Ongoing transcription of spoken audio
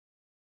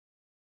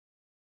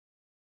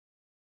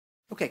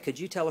Okay, could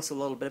you tell us a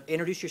little bit,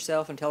 introduce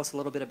yourself and tell us a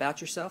little bit about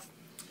yourself?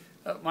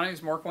 My name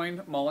is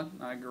Markwayne Mullin.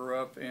 I grew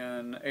up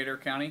in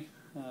AARP County.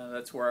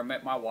 That's where I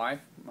met my wife.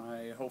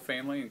 My whole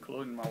family,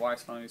 including my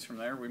wife's family, is from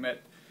there. We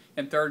met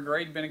in third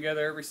grade, been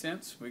together ever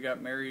since. We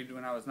got married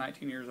when I was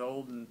 19 years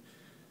old, and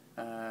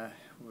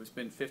it's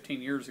been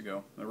 15 years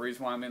ago. The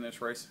reason why I'm in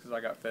this race is because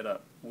I got fed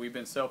up. We've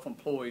been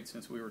self-employed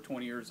since we were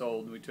 20 years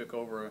old. We took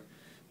over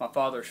my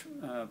father's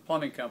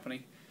plumbing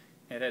company.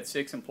 It had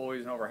 6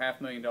 employees and over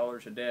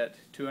 $500,000 of debt.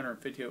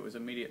 250 of it was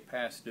immediate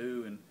past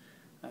due, and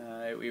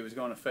it was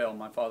going to fail.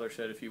 My father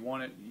said, "If you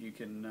want it, you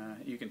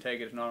can take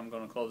it. If not, I'm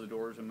going to close the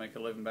doors and make a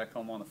living back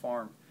home on the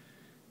farm."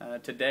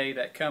 Today,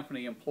 that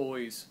company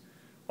employs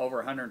over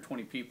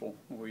 120 people.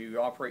 We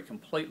operate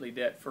completely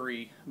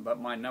debt-free, but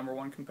my number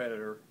one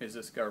competitor is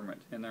this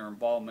government and their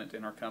involvement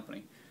in our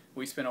company.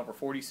 We spend over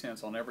 40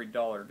 cents on every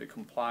dollar to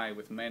comply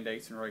with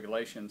mandates and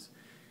regulations.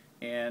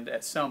 And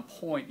at some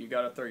point, you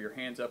got to throw your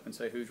hands up and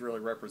say, who's really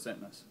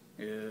representing us?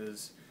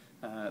 Is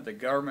the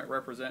government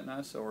representing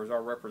us, or is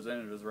our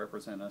representatives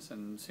representing us?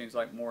 And it seems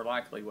like more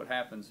likely what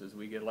happens is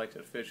we get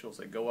elected officials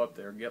that go up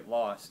there, get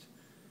lost,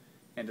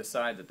 and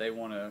decide that they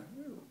want to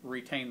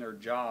retain their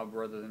job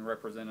rather than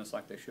represent us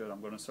like they should.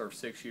 I'm going to serve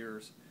 6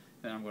 years,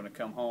 and I'm going to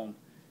come home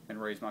and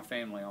raise my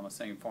family on the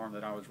same farm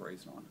that I was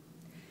raised on.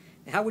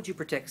 How would you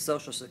protect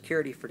Social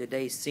Security for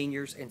today's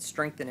seniors and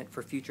strengthen it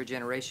for future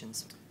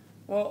generations?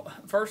 Well,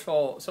 first of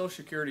all, Social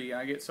Security,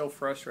 I get so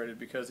frustrated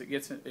because it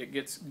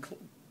gets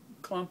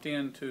clumped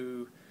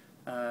into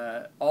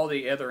all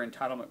the other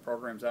entitlement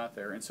programs out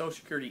there, and Social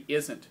Security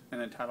isn't an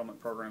entitlement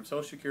program.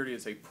 Social Security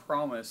is a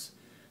promise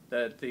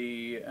that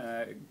the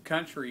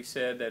country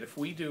said that if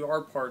we do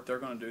our part, they're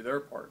going to do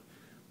their part.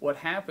 What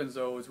happens,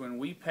 though, is when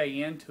we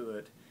pay into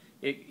it,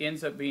 it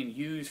ends up being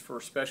used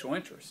for special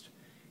interest.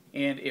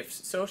 And if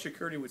Social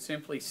Security would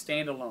simply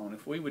stand alone,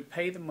 if we would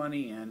pay the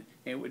money in, and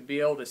it would be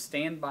able to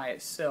stand by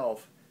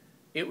itself,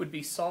 it would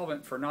be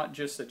solvent for not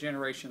just the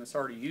generation that's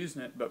already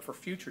using it, but for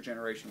future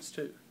generations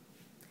too.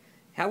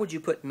 How would you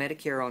put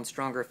Medicare on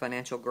stronger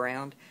financial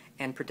ground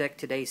and protect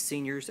today's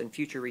seniors and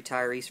future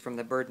retirees from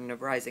the burden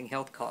of rising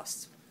health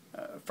costs?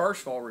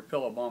 First of all,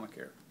 repeal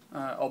Obamacare.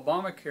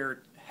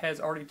 Obamacare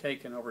has already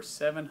taken over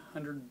 $700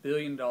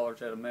 billion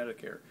out of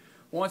Medicare.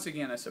 Once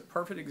again, that's a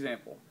perfect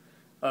example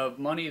of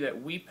money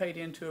that we paid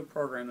into a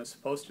program that's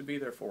supposed to be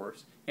there for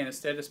us, and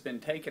instead it's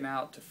been taken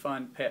out to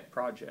fund pet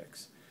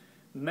projects.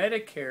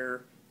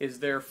 Medicare is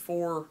there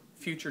for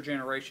future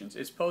generations.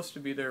 It's supposed to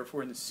be there for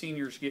when the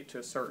seniors get to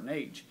a certain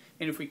age.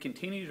 And if we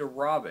continue to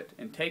rob it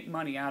and take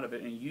money out of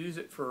it and use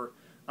it for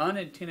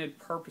unintended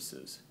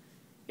purposes,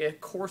 of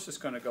course it's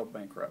going to go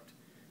bankrupt.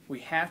 We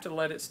have to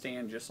let it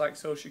stand, just like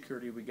Social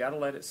Security. We got to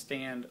let it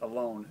stand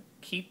alone.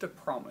 Keep the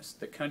promise.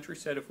 The country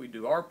said if we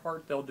do our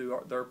part, they'll do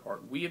their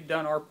part. We have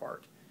done our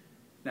part.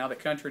 Now the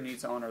country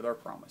needs to honor their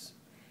promise.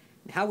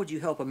 How would you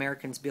help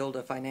Americans build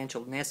a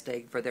financial nest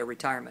egg for their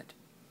retirement?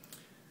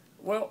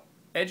 Well,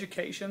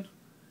 education,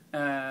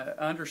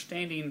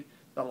 understanding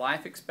the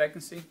life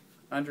expectancy,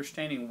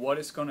 understanding what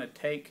it's going to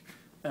take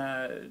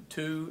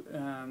to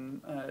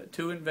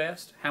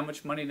invest, how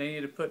much money they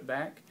need to put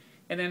back,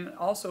 and then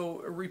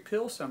also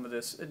repeal some of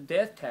this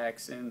death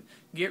tax and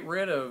get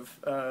rid of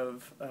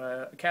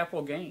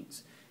capital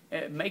gains.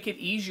 Make it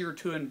easier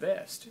to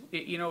invest.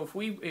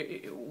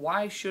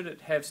 Why should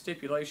it have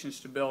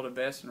stipulations to be able to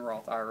invest in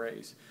Roth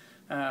IRAs?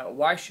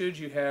 Why should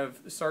you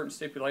have certain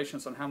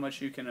stipulations on how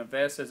much you can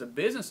invest as a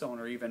business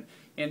owner even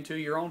into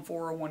your own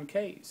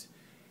 401ks?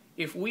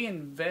 If we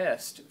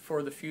invest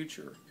for the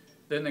future,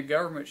 then the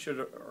government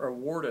should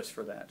reward us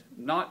for that,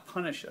 not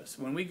punish us.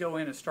 When we go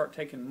in and start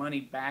taking money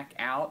back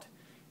out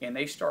and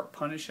they start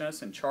punishing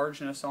us and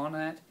charging us on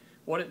that,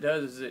 what it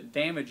does is it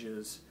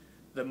damages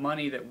the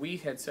money that we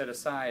had set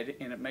aside,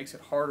 and it makes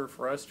it harder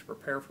for us to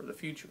prepare for the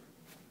future.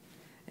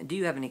 And do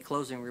you have any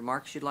closing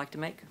remarks you'd like to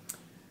make?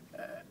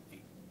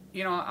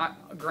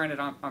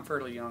 Granted, I'm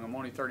fairly young. I'm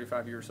only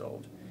 35 years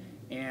old.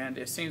 And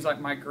it seems like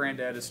my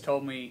granddad has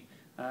told me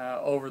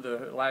over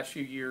the last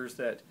few years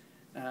that,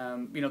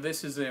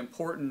 this is the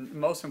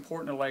most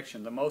important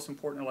election they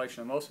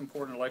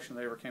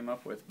ever came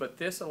up with. But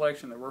this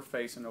election that we're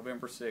facing,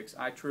 November 6th,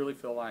 I truly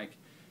feel like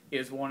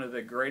is one of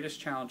the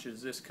greatest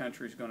challenges this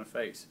country is going to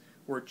face.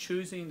 We're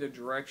choosing the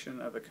direction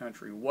of the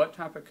country, what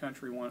type of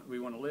country we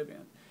want to live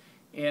in.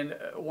 And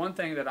one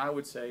thing that I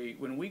would say,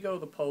 when we go to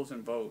the polls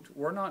and vote,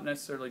 we're not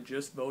necessarily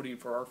just voting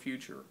for our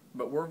future,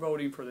 but we're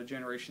voting for the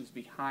generations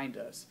behind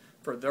us,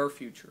 for their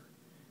future.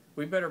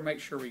 We better make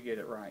sure we get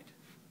it right.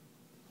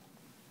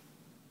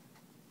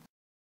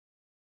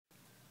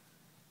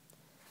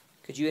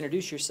 Could you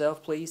introduce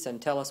yourself, please,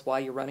 and tell us why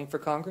you're running for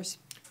Congress?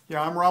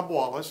 Yeah, I'm Rob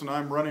Wallace, and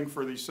I'm running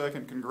for the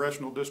 2nd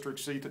Congressional District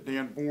seat that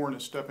Dan Bourne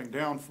is stepping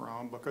down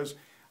from, because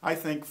I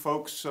think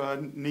folks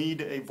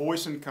need a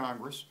voice in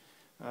Congress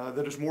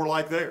that is more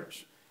like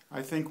theirs.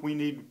 I think we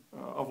need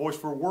a voice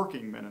for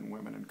working men and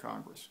women in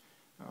Congress.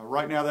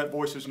 Right now that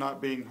voice is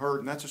not being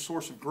heard, and that's a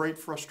source of great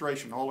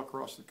frustration all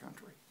across the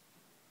country.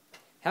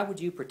 How would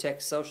you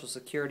protect Social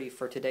Security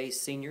for today's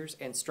seniors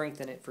and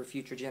strengthen it for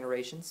future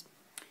generations?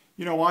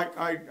 You know,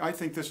 I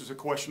think this is a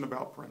question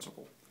about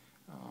principle.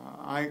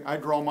 I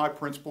draw my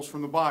principles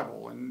from the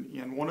Bible,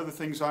 and one of the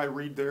things I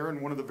read there,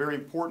 and one of the very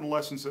important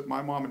lessons that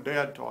my mom and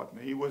dad taught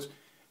me, was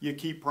you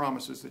keep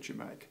promises that you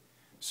make.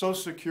 Social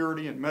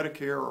Security and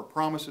Medicare are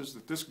promises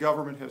that this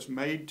government has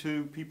made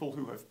to people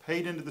who have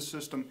paid into the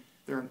system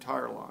their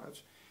entire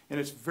lives. And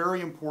it's very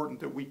important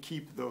that we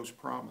keep those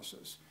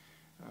promises.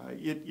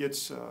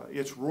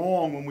 It's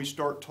wrong when we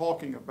start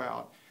talking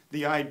about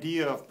the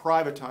idea of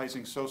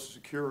privatizing Social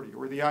Security,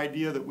 or the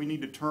idea that we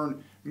need to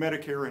turn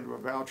Medicare into a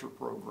voucher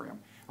program.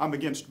 I'm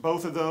against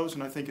both of those,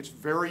 and I think it's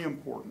very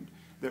important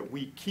that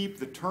we keep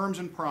the terms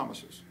and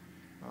promises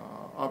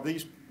of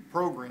these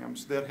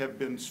programs that have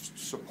been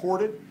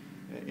supported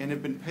and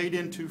have been paid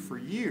into for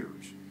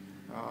years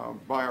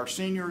by our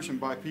seniors and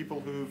by people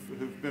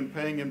who've been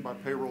paying in by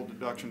payroll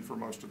deduction for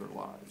most of their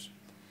lives.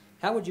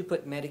 How would you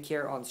put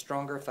Medicare on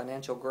stronger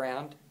financial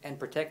ground and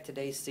protect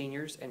today's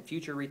seniors and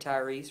future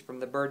retirees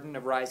from the burden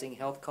of rising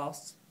health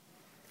costs?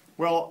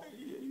 Well,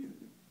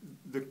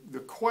 the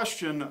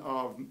question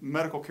of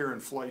medical care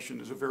inflation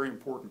is a very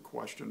important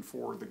question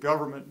for the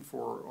government and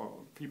for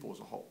people as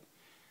a whole.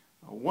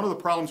 One of the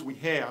problems we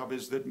have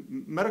is that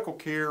medical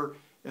care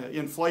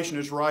inflation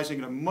is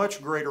rising at a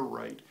much greater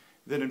rate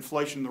than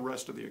inflation in the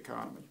rest of the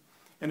economy.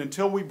 And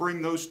until we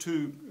bring those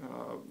two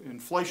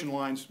inflation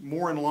lines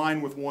more in line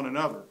with one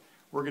another,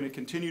 we're going to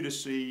continue to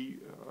see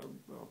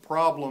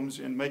problems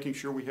in making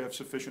sure we have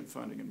sufficient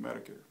funding in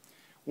Medicare.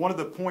 One of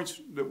the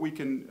points that we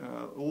can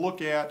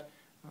look at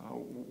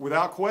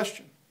without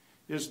question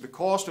is the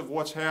cost of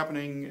what's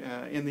happening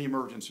in the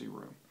emergency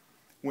room.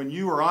 When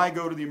you or I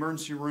go to the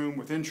emergency room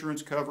with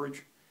insurance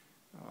coverage,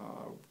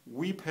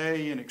 we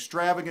pay an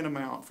extravagant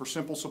amount for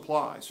simple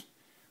supplies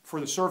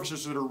for the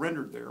services that are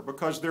rendered there,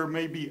 because there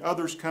may be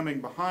others coming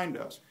behind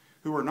us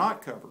who are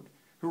not covered,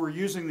 who are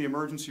using the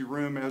emergency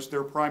room as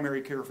their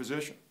primary care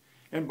physician.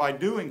 And by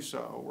doing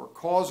so, we're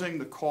causing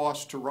the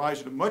cost to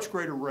rise at a much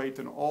greater rate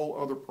than all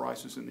other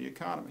prices in the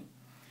economy.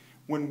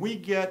 When we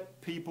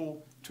get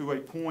people to a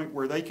point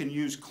where they can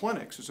use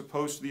clinics as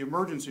opposed to the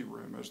emergency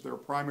room as their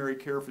primary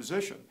care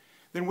physician,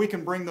 then we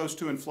can bring those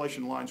two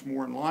inflation lines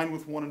more in line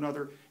with one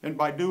another, and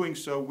by doing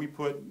so, we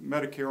put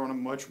Medicare on a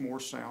much more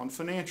sound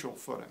financial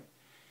footing.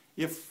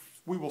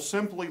 If we will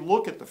simply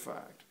look at the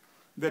fact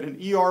that an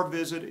ER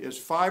visit is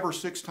 5 or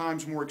 6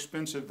 times more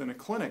expensive than a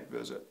clinic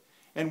visit,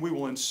 and we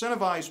will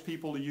incentivize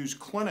people to use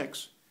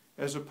clinics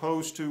as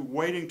opposed to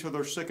waiting till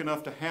they're sick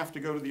enough to have to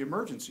go to the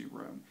emergency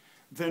room,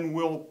 then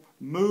we'll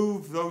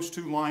move those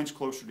two lines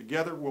closer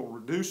together, we'll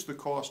reduce the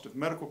cost of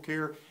medical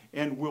care,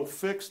 and we'll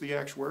fix the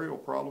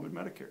actuarial problem in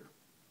Medicare.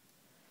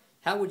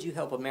 How would you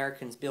help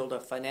Americans build a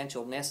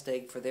financial nest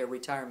egg for their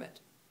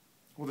retirement?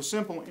 Well, the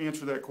simple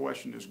answer to that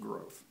question is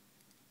growth.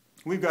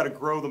 We've got to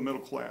grow the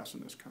middle class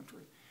in this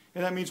country.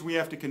 And that means we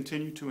have to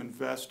continue to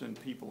invest in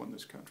people in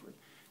this country.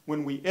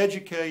 When we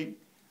educate,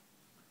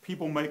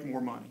 people make more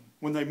money.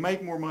 When they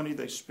make more money,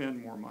 they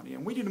spend more money.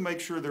 And we need to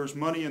make sure there's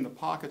money in the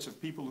pockets of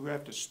people who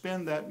have to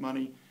spend that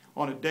money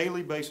on a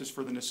daily basis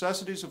for the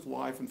necessities of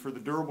life and for the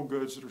durable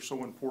goods that are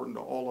so important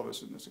to all of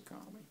us in this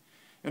economy.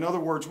 In other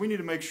words, we need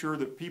to make sure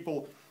that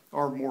people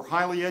are more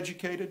highly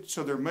educated,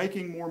 so they're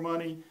making more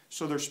money,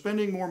 so they're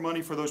spending more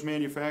money for those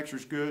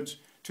manufacturers' goods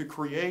to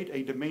create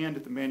a demand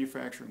at the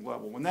manufacturing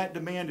level. When that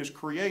demand is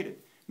created,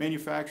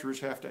 manufacturers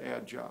have to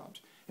add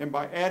jobs. And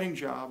by adding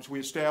jobs,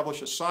 we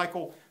establish a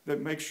cycle that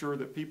makes sure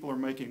that people are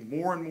making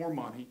more and more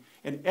money,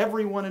 and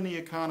everyone in the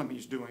economy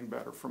is doing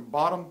better, from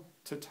bottom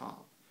to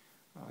top.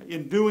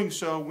 In doing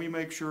so, we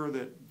make sure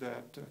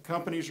that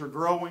companies are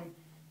growing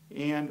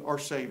and our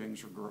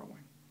savings are growing.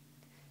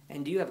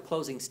 And do you have a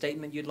closing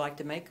statement you'd like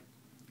to make?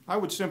 I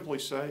would simply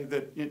say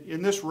that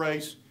in this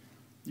race,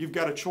 you've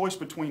got a choice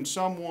between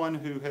someone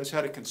who has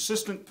had a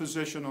consistent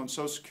position on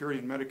Social Security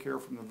and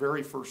Medicare from the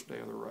very first day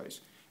of the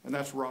race, and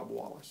that's Rob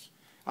Wallace.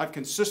 I've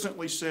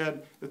consistently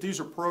said that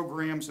these are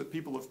programs that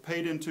people have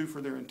paid into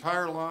for their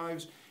entire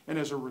lives, and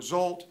as a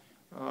result,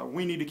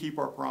 we need to keep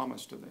our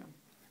promise to them.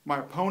 My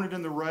opponent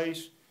in the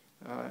race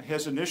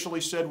has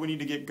initially said we need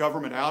to get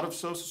government out of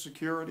Social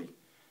Security.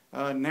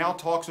 Now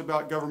talks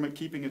about government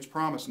keeping its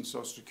promise in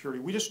Social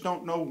Security. We just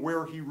don't know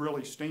where he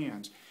really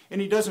stands.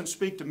 And he doesn't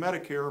speak to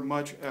Medicare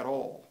much at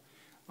all.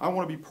 I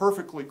want to be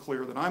perfectly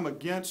clear that I'm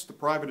against the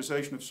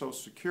privatization of Social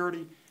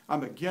Security.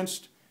 I'm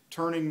against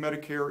turning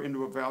Medicare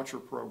into a voucher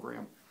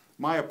program.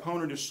 My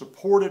opponent is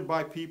supported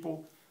by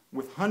people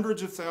with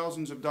hundreds of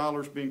thousands of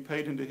dollars being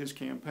paid into his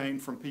campaign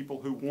from people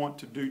who want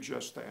to do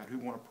just that, who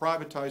want to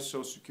privatize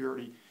Social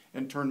Security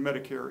and turn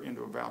Medicare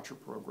into a voucher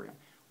program.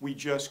 We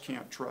just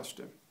can't trust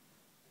him.